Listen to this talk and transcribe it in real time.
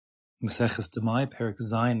Maseches Demai, Perek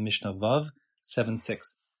Zayin, Mishnah Vav, 7.6.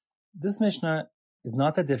 This Mishnah is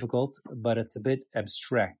not that difficult, but it's a bit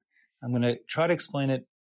abstract. I'm going to try to explain it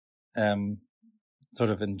sort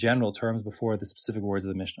of in general terms before the specific words of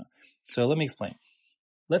the Mishnah. So let me explain.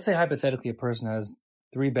 Let's say hypothetically a person has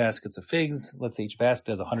 3 baskets of figs. Let's say each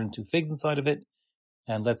basket has 102 figs inside of it.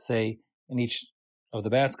 And let's say in each of the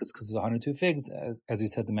baskets, because there's 102 figs, as we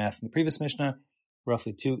said the math in the previous Mishnah,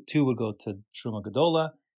 roughly 2 would go to Truma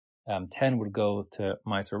Gedola, 10 would go to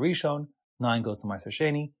Meiser Rishon, 9 goes to Meiser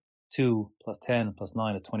Sheni, 2 plus 10 plus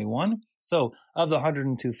 9 is 21. So of the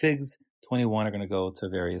 102 figs, 21 are going to go to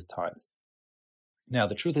various tithes. Now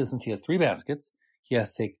the truth is, since he has 3 baskets, he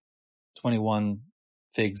has to take 21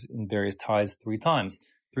 figs in various tithes 3 times.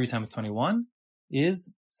 3 times 21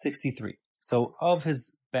 is 63. So of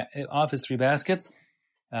his 3 baskets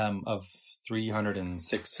of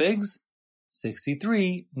 306 figs,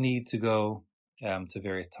 63 need to go to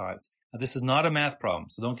various tithes. Now, this is not a math problem,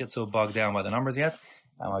 so don't get so bogged down by the numbers yet.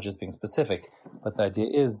 I'm just being specific. But the idea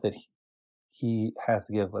is that he has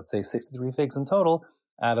to give, let's say, 63 figs in total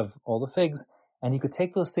out of all the figs, and he could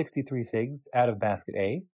take those 63 figs out of basket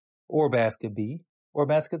A, or basket B, or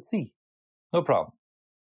basket C. No problem.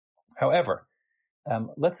 However,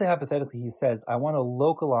 let's say hypothetically he says, I want to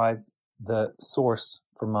localize the source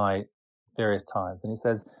for my various tithes. And he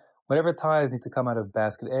says, whatever tithes need to come out of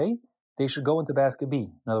basket A, they should go into basket B.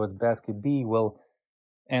 In other words, basket B will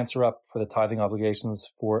answer up for the tithing obligations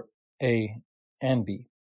for A and B.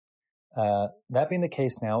 That being the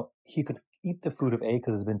case now, he could eat the food of A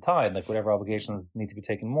because it's been tithed, like whatever obligations need to be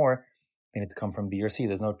taken more, they need to come from B or C.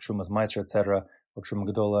 There's no Trumas Meiser, etc., or Truma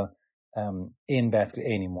Gedola in basket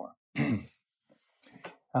A anymore.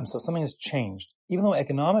 So something has changed. Even though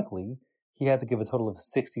economically, he had to give a total of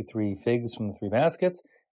 63 figs from the 3 baskets,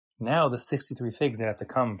 now the 63 figs that have to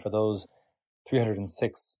come for those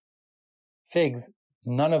 306 figs,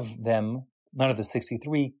 none of the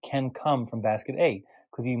 63 can come from basket A,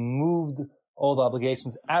 because he moved all the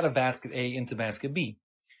obligations out of basket A into basket B.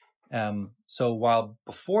 So while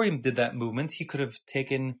before he did that movement, he could have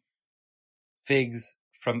taken figs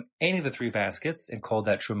from any of the 3 baskets and called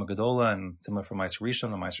that Truma Gedola, and similar for Meiser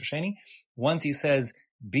Rishon or Meiser Sheni. Once he says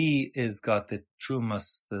B is got the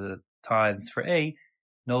Trumas, the tithes for A,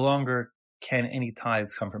 no longer can any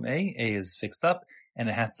tithes come from A. A is fixed up, and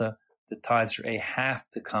the tithes for A have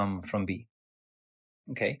to come from B.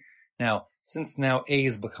 Okay. Now, since now A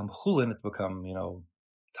has become chulin, it's become,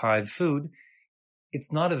 tithe food,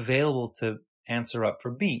 it's not available to answer up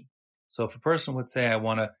for B. So if a person would say, I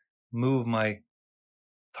want to move my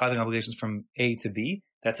tithing obligations from A to B,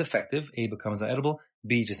 that's effective. A becomes edible.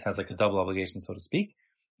 B just has like a double obligation, so to speak.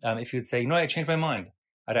 If you'd say, I changed my mind.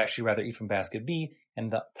 I'd actually rather eat from basket B, and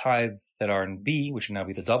the tithes that are in B, which would now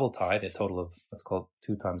be the double tithe, a total of, let's call it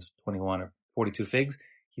 2 times 21 or 42 figs.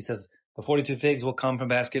 He says the 42 figs will come from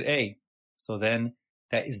basket A. So then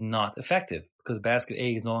that is not effective, because basket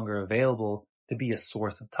A is no longer available to be a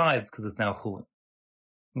source of tithes because it's now chulin.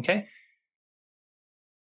 Okay?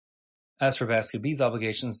 As for basket B's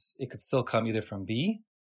obligations, it could still come either from B,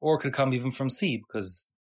 or it could come even from C, because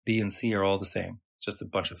B and C are all the same. It's just a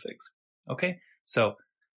bunch of figs. Okay? So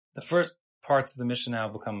the first parts of the Mishnah now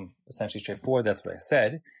become essentially straightforward. That's what I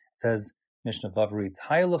said. It says, Mishnah Vav reads,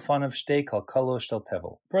 Hayalafan of shtei kalkalo shel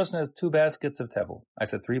tevel. The person has 2 baskets of tevel. I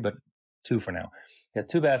said 3, but 2 for now. He has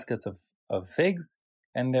 2 baskets of figs,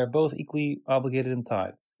 and they're both equally obligated in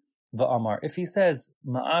tithes. Va'amar, if he says,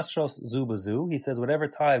 Ma'asros zu bazu, he says whatever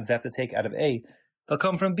tithes have to take out of A, they'll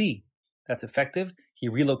come from B. That's effective. He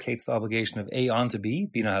relocates the obligation of A onto B.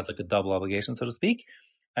 B now has like a double obligation, so to speak.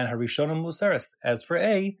 And Harishonim Musaris. As for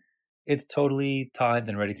A, it's totally tithed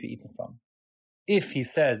and ready to be eaten from. If he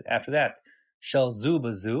says after that, Shel zu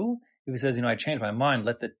bazu, if he says, I changed my mind,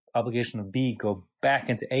 let the obligation of B go back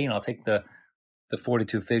into A, and I'll take the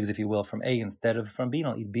 42 figs, if you will, from A instead of from B, and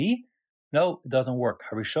I'll eat B. No, it doesn't work.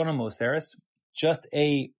 Harishonim Musaris, just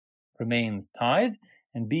A remains tithed,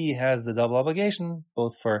 and B has the double obligation,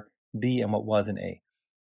 both for B and what was in A.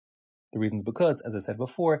 The reason is because, as I said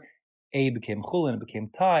before, A became chulin, it became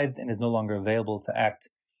tithed, and is no longer available to act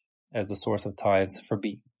as the source of tithes for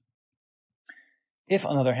B. If,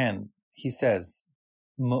 on the other hand, he says,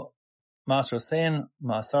 Masrosein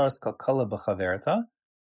ma'asaras kalkala b'chaverta,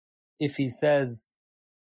 if he says,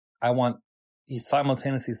 he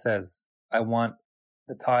simultaneously says, I want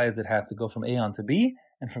the tithes that have to go from A onto B,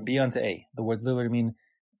 and from B onto A. The words literally mean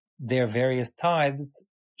their various tithes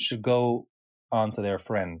should go onto their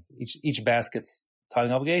friends. Each basket's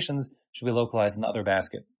tithing obligations should be localized in the other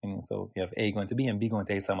basket. And so you have A going to B and B going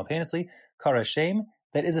to A simultaneously. Kara Shem,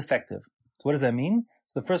 that is effective. So what does that mean?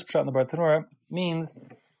 So the first pshat in the Bartanura means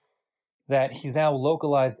that he's now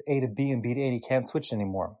localized A to B and B to A, and he can't switch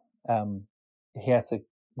anymore. He has to,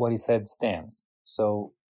 what he said stands.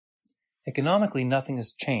 So economically, nothing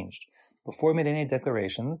has changed. Before he made any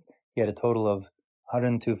declarations, he had a total of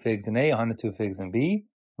 102 figs in A, 102 figs in B,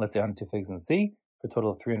 let's say 102 figs in C, for a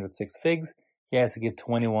total of 306 figs. He has to give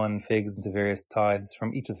 21 figs into various tithes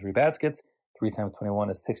from each of the three baskets. 3 times 21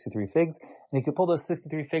 is 63 figs. And he could pull those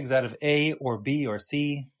 63 figs out of A or B or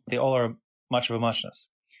C. They all are much of a muchness.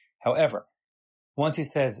 However, once he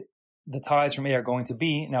says the tithes from A are going to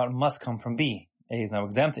B, now it must come from B. A is now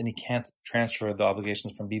exempt, and he can't transfer the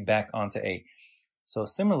obligations from B back onto A. So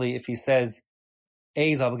similarly, if he says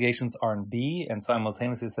A's obligations are in B and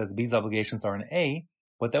simultaneously says B's obligations are in A,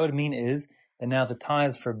 what that would mean is that now the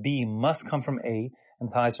tithes for B must come from A and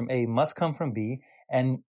tithes from A must come from B.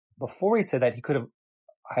 And before he said that, he could have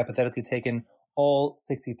hypothetically taken all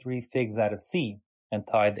 63 figs out of C and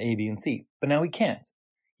tithed A, B, and C. But now he can't.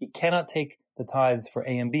 He cannot take the tithes for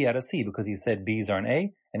A and B out of C because he said B's are in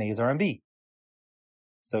A and A's are in B.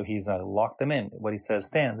 So he's locked them in. What he says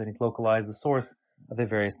stands, and he's localized the source of the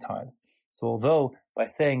various tithes. So although by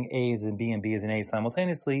saying A is in B and B is in A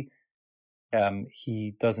simultaneously,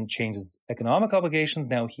 he doesn't change his economic obligations,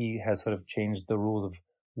 now he has sort of changed the rules of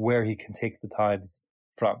where he can take the tithes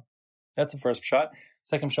from. That's the first shot.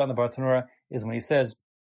 Second shot in the Bartanura is when he says,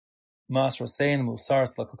 Mas Rosein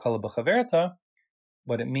Musars Lakokala B'chaverta.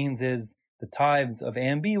 What it means is the tithes of A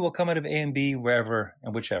and B will come out of A and B wherever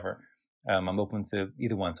and whichever. I'm open to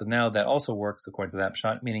either one. So now that also works according to that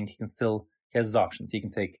shot, meaning he has his options. He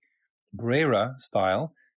can take Brera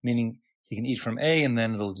style, meaning he can eat from A and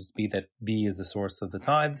then it'll just be that B is the source of the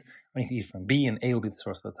tithes, or he can eat from B and A will be the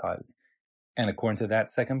source of the tithes. And according to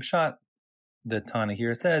that second shot, the Tana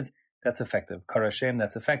here says that's effective. Karashem,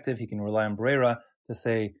 that's effective. He can rely on Brera to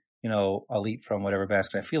say, I'll eat from whatever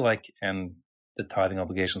basket I feel like, and the tithing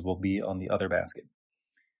obligations will be on the other basket.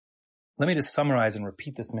 Let me just summarize and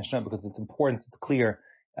repeat this Mishnah because it's important, it's clear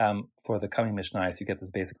for the coming Mishnah, so you get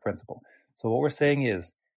this basic principle. So what we're saying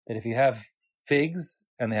is that if you have figs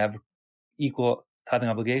and they have equal tithing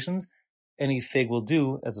obligations, any fig will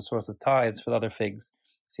do as a source of tithes for the other figs.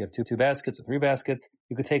 So you have two baskets or 3 baskets.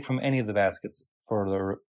 You could take from any of the baskets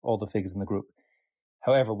for all the figs in the group.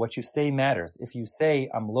 However, what you say matters. If you say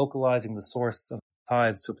I'm localizing the source of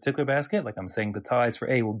tithes to a particular basket, like I'm saying the tithes for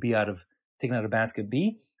A will be taken out of basket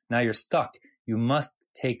B, now you're stuck. You must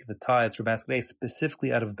take the tithes for basket A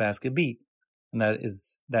specifically out of basket B, and that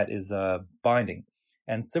is binding.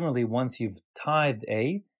 And similarly, once you've tithed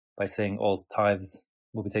A by saying all its tithes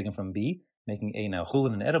will be taken from B, making A now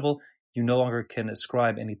chulin and edible, you no longer can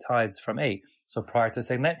ascribe any tithes from A. So prior to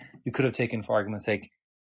saying that, you could have taken, for argument's sake,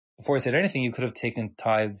 before I said anything, you could have taken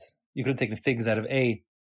figs out of A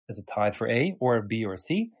as a tithe for A or B or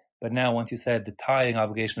C. But now once you said the tithing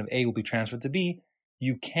obligation of A will be transferred to B,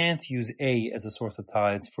 you can't use A as a source of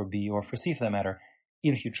tithes for B or for C for that matter.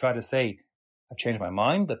 Even if you try to say, I've changed my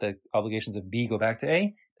mind, that the obligations of B go back to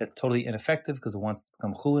A, that's totally ineffective because once it's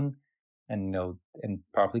become chulin and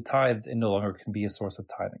properly tithed, it no longer can be a source of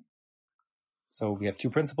tithing. So we have 2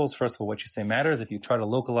 principles. First of all, what you say matters. If you try to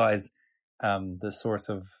localize the source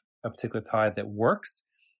of a particular tithe, that works.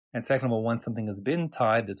 And second of all, once something has been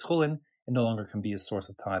tithed, it's chulin, it no longer can be a source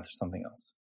of tithe for something else.